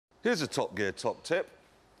Here's a Top Gear top tip.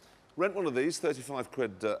 Rent one of these, 35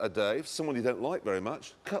 quid a day. Someone you don't like very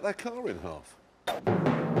much, cut their car in half.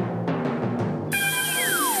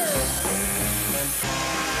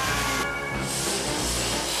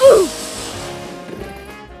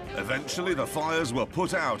 Eventually, the fires were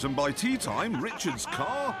put out, and by tea time, Richard's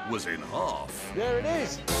car was in half. There it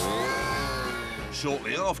is.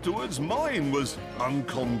 Shortly afterwards, mine was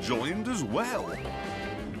unconjoined as well.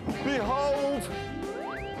 Behold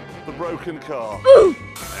the broken car.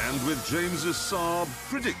 And with James's Saab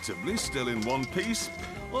predictably still in one piece,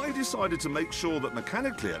 I decided to make sure that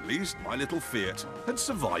mechanically at least my little Fiat had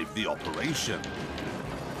survived the operation.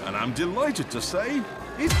 And I'm delighted to say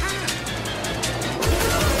it had.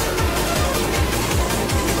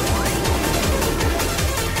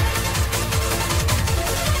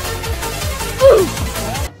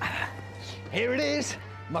 Here it is,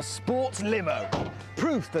 my sports limo.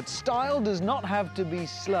 Proof that style does not have to be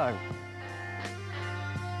slow.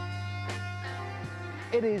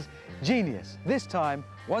 It is genius. This time,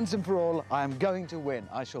 once and for all, I am going to win.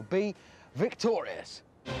 I shall be victorious.